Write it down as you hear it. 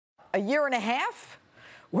a year and a half?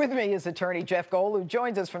 With me is attorney Jeff Gold, who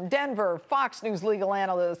joins us from Denver, Fox News legal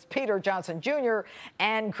analyst Peter Johnson Jr.,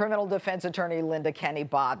 and criminal defense attorney Linda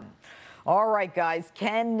Kenny-Bodden. All right, guys,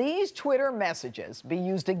 can these Twitter messages be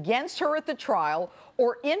used against her at the trial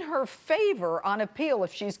or in her favor on appeal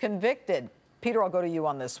if she's convicted? Peter, I'll go to you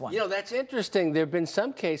on this one. You know, that's interesting. There have been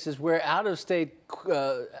some cases where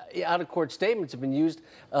out-of-court statements have been used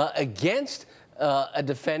against a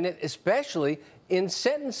defendant, especially in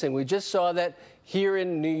sentencing. We just saw that here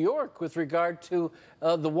in New York with regard to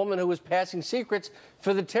the woman who was passing secrets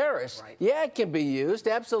for the terrorists. Right. Yeah, it can be used.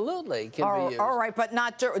 Absolutely, it can be used. All right, but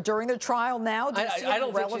not during the trial now? I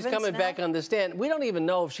don't think she's coming back on the stand. We don't even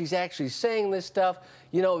know if she's actually saying this stuff.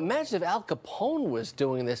 You know, imagine if Al Capone was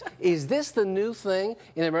doing this. Is this the new thing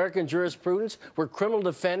in American jurisprudence where criminal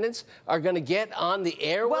defendants are going to get on the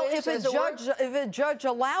airwaves? Well, if a judge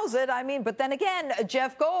allows it, I mean, but then again,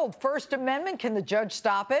 Jeff Gold, First Amendment, can the judge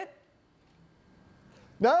stop it?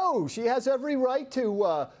 No, she has every right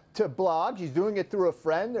to blog. She's doing it through a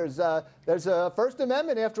friend. There's a First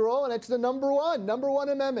Amendment after all, and it's the number one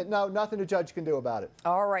amendment. No, nothing the judge can do about it.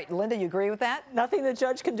 All right, Linda, you agree with that? Nothing the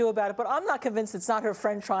judge can do about it, but I'm not convinced it's not her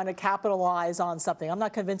friend trying to capitalize on something. I'm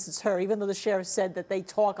not convinced it's her, even though the sheriff said that they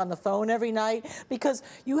talk on the phone every night, because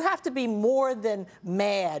you have to be more than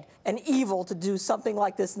mad and evil to do something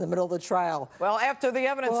like this in the middle of the trial. Well, after the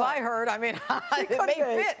evidence I heard, I mean, it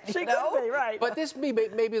may fit, She could be, right. But this may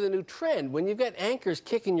be the new trend. When you've got anchors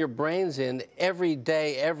kicking your brains in every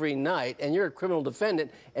day, every night, and you're a criminal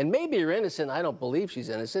defendant, and maybe you're innocent, I don't believe she's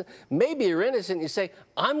innocent, maybe you're innocent, you say,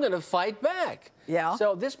 I'm going to fight back. Yeah.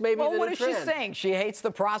 So this may be the new trend. Well, what is she saying? She hates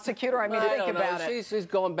the prosecutor? I mean, think about it. She's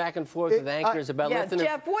going back and forth with anchors about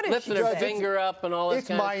lifting her finger up and all this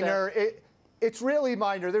kind of stuff. It's minor. It's really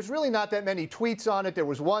minor. There's really not that many tweets on it. There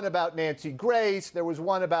was one about Nancy Grace. There was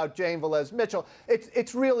one about Jane Velez Mitchell.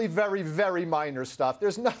 It's really very, very minor stuff.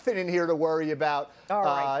 There's nothing in here to worry about. All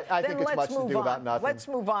right. I think it's much to do about nothing. Let's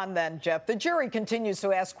move on then, Jeff. The jury continues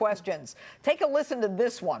to ask questions. Take a listen to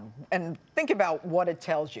this one and think about what it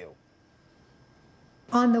tells you.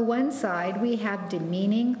 On the one side, we have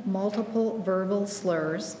demeaning multiple verbal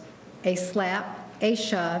slurs, a slap, a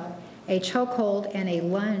shove, a chokehold, and a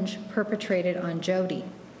lunge perpetrated on Jody.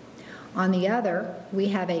 On the other, we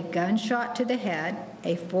have a gunshot to the head,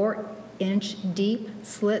 a 4-inch deep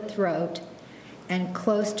slit throat, and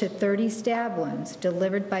close to 30 stab wounds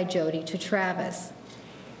delivered by Jody to Travis.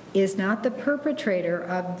 Is not the perpetrator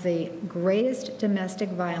of the greatest domestic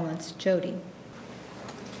violence Jody?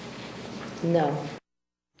 No.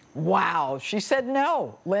 Wow, she said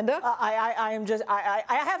no. Linda? I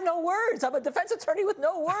have no words. I'm a defense attorney with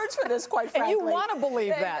no words for this, quite frankly. And you want to believe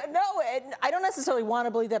that? No, I don't necessarily want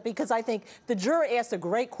to believe that, because I think the juror asked a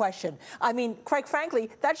great question. I mean, quite frankly,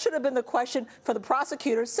 that should have been the question for the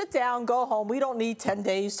prosecutor. Sit down, go home. We don't need 10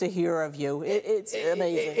 days to hear of you. It's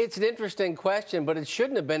amazing. It's an interesting question, but it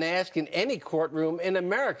shouldn't have been asked in any courtroom in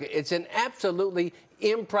America. It's an absolutely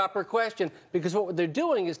improper question, because what they're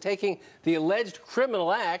doing is taking the alleged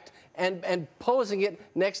criminal act and posing it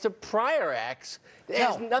next to prior acts. It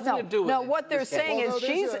has nothing to do with it. No, what they're saying is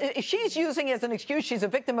she's using as an excuse she's a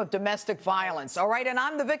victim of domestic violence, all right? And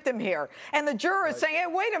I'm the victim here. And the juror is saying, hey,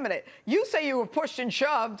 wait a minute. You say you were pushed and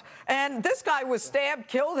shoved, and this guy was stabbed,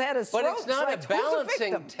 killed, had his throat But it's not a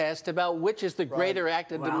balancing test about which is the greater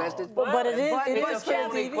act of domestic violence. But it is a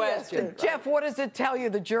phony question. Jeff, what does it tell you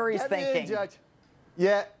the jury's thinking?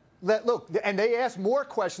 Yeah, look, and they asked more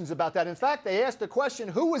questions about that. In fact, they asked the question,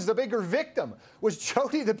 who was the bigger victim? Was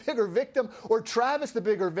Jody the bigger victim or Travis the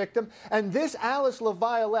bigger victim? And this Alice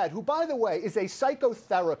LaViolette, who, by the way, is a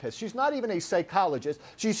psychotherapist. She's not even a psychologist.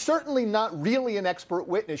 She's certainly not really an expert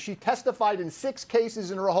witness. She testified in 6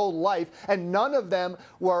 cases in her whole life, and none of them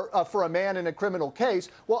were for a man in a criminal case.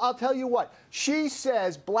 Well, I'll tell you what. She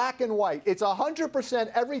says black and white. It's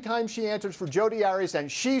 100% every time she answers for Jodi Arias, and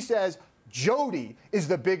she says Jody is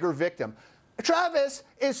the bigger victim. Travis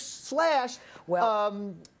is slashed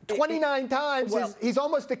 29 times. He's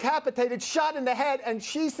almost decapitated, shot in the head, and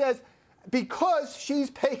she says, because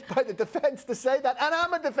she's paid by the defense to say that, and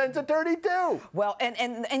I'm a defense attorney too. Well,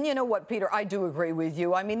 and you know what, Peter, I do agree with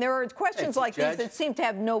you. I mean, there are questions like these that seem to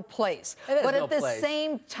have no place. But at the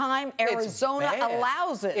same time, Arizona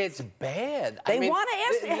allows it. It's bad. They want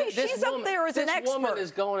to ask, hey, she's up there as an expert. This woman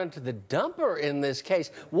is going into the dumper in this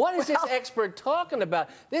case. What is this expert talking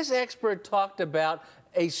about? This expert talked about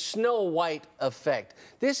a Snow White effect.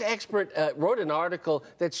 This expert wrote an article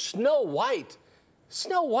that Snow White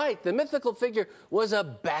Snow White, the mythical figure, was a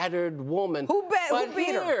battered woman. Who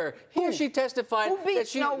beat her? Here she testified Who beat that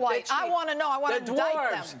she, Snow White? I want to know. I want to indict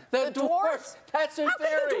dwarves, them. The dwarfs. That's her How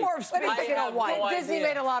theory. could the dwarfs beat Snow White? Disney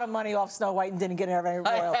made a lot of money off Snow White and didn't get any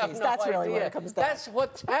royalties. That's really what it comes down. That's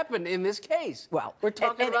what's happened in this case. Well, we're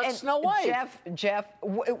talking about Snow White. Jeff,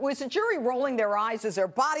 was the jury rolling their eyes? Is their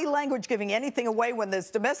body language giving anything away when this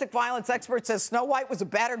domestic violence expert says Snow White was a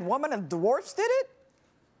battered woman and dwarfs did it?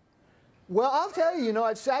 Well, I'll tell you,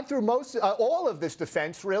 I've sat through all of this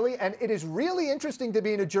defense, really, and it is really interesting to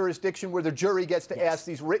be in a jurisdiction where the jury gets to ask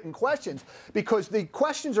these written questions, because the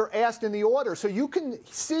questions are asked in the order. So you can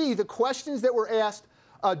see the questions that were asked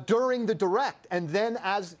during the direct, and then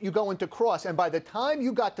as you go into cross. And by the time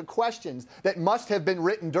you got to questions that must have been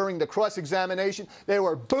written during the cross-examination, they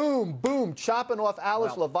were boom, boom, chopping off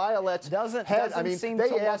Alice LaViolette's head. Doesn't seem to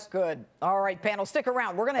look good. All right, panel, stick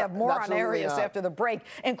around. We're going to have more on Arias after the break,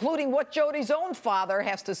 including what Jody's own father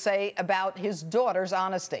has to say about his daughter's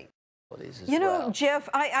honesty. You know, Jeff,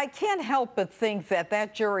 I can't help but think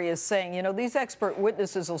that jury is saying, these expert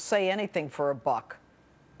witnesses will say anything for a buck.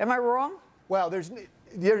 Am I wrong? Well,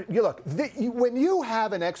 look, when you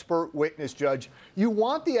have an expert witness, Judge, you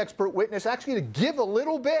want the expert witness actually to give a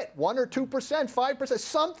little bit, 1 or 2%, 5%,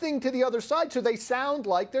 something to the other side so they sound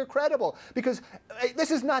like they're credible. Because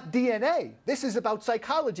this is not DNA. This is about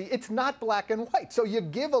psychology. It's not black and white. So you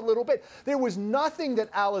give a little bit. There was nothing that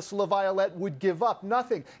Alice LaViolette would give up,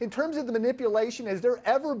 nothing. In terms of the manipulation, has there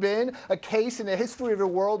ever been a case in the history of the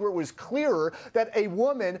world where it was clearer that a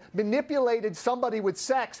woman manipulated somebody with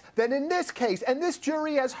sex than in this case? And this jury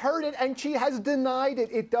has heard it, and she has denied it.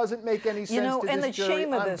 It doesn't make any sense to and this the jury.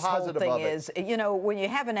 shame of this whole thing is, when you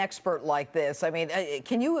have an expert like this, I mean,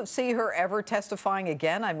 can you see her ever testifying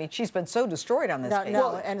again? I mean, she's been so destroyed on this case.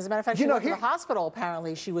 No, and as a matter of fact, she went to the hospital,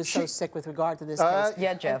 apparently. She was so sick with regard to this case.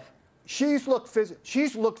 Yeah, Jeff. She's looked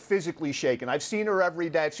physically shaken. I've seen her every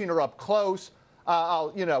day. I've seen her up close.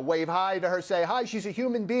 I'll, wave hi to her, say hi. She's a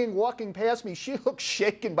human being walking past me. She looks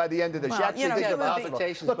shaken by the end of the shot.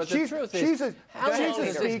 Look, but the truth is, how long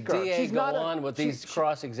does this DA go on with these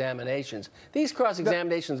cross-examinations? These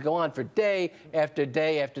cross-examinations go on for day after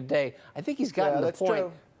day after day. I think he's gotten the point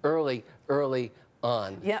early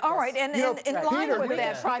on. Yeah, all right, and in line with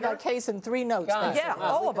that, try that case in 3 notes. Yeah,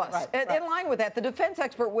 all of us. In line with that, the defense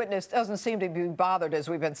expert witness doesn't seem to be bothered, as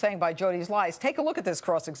we've been saying, by Jody's lies. Take a look at this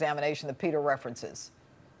cross-examination that Peter references.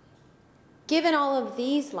 Given all of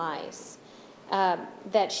these lies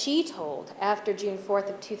that she told after June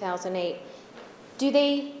 4th of 2008, do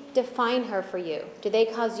they define her for you? Do they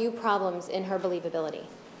cause you problems in her believability?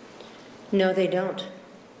 No, they don't.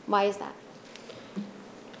 Why is that?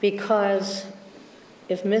 Because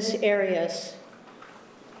if Miss Arias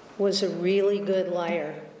was a really good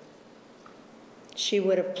liar, she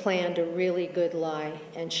would have planned a really good lie,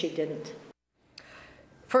 and she didn't.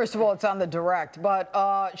 First of all, it's on the direct, but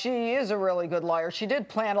she is a really good liar. She did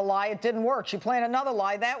plan a lie. It didn't work. She planned another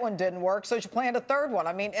lie. That one didn't work, so she planned a third one.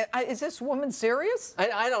 I mean, is this woman serious?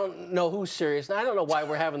 I don't know who's serious, and I don't know why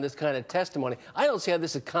we're having this kind of testimony. I don't see how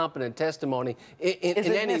this is competent testimony in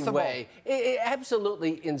any way.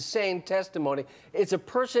 Absolutely insane testimony. It's a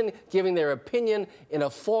person giving their opinion in a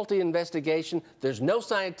faulty investigation. There's no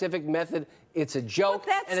scientific method. It's a joke,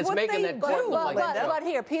 and it's making that court look like a joke. But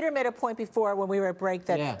here, Peter made a point before when we were at break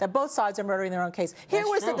that both sides are murdering their own case. Here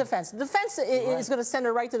was the defense. The defense is going to send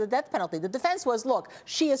her right to the death penalty. The defense was, look,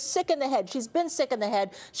 she is sick in the head. She's been sick in the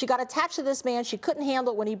head. She got attached to this man. She couldn't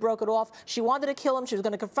handle it when he broke it off. She wanted to kill him. She was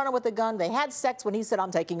going to confront him with a gun. They had sex when he said,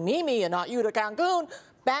 I'm taking Mimi and not you to Cancun.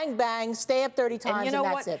 Bang, bang, stay up 30 times, and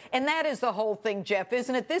that's it. And that is the whole thing, Jeff,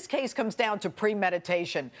 isn't it? This case comes down to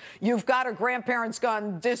premeditation. You've got her grandparents'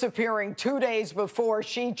 gun disappearing 2 days before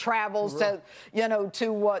she travels to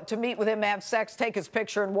meet with him, have sex, take his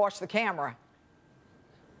picture, and watch the camera.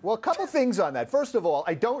 Well, a couple things on that. First of all,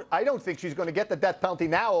 I don't think she's going to get the death penalty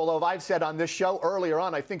now, although I've said on this show earlier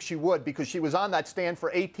on I think she would, because she was on that stand for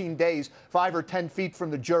 18 days, 5 or 10 feet from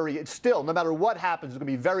the jury. It's still, no matter what happens, it's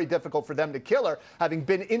going to be very difficult for them to kill her, having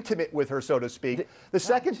been intimate with her, so to speak. The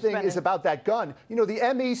second thing is about that gun.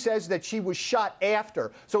 The ME says that she was shot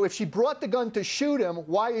after. So if she brought the gun to shoot him,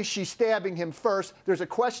 why is she stabbing him first? There's a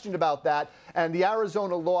question about that, and the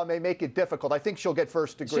Arizona law may make it difficult. I think she'll get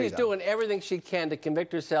first degree. She's doing everything she can to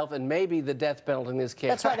convict herself herself and maybe the death penalty in this case.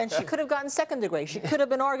 That's right, and she could have gotten second degree. She could have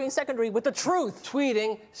been arguing second degree with the truth.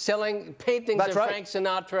 Tweeting, selling paintings of Frank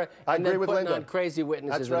Sinatra, and then putting on crazy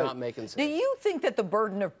witnesses and not making sense. Do you think that the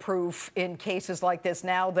burden of proof in cases like this,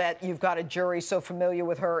 now that you've got a jury so familiar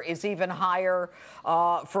with her, is even higher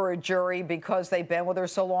for a jury because they've been with her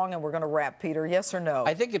so long? And we're going to wrap, Peter. Yes or no?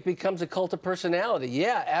 I think it becomes a cult of personality.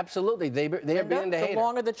 Yeah, absolutely. They are beginning to hate her. The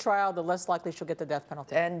longer the trial, the less likely she'll get the death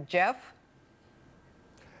penalty. And Jeff?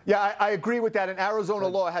 Yeah, I agree with that. And Arizona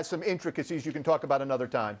law has some intricacies you can talk about another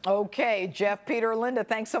time. Okay, Jeff, Peter, Linda,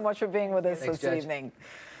 thanks so much for being with us this evening.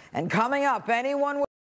 And coming up, anyone